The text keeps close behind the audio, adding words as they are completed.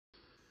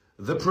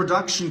The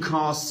production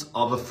costs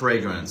of a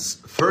fragrance.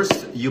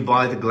 First, you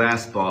buy the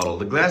glass bottle.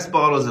 The glass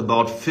bottle is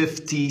about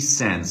 50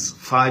 cents,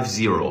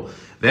 50.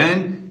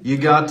 Then you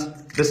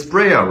got the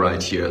sprayer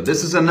right here.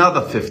 This is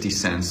another 50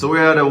 cents. So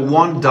we're at a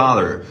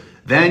 $1.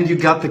 Then you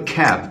got the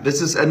cap.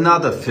 This is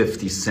another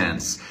 50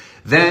 cents.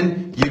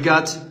 Then you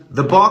got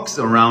the box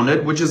around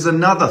it, which is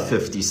another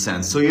 50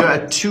 cents. So you're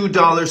at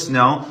 $2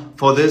 now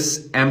for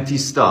this empty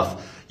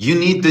stuff. You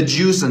need the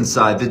juice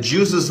inside. The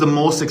juice is the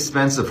most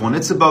expensive one.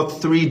 It's about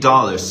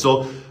 $3.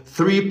 So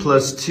 3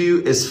 plus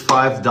 2 is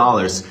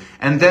 $5.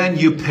 And then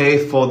you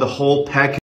pay for the whole package.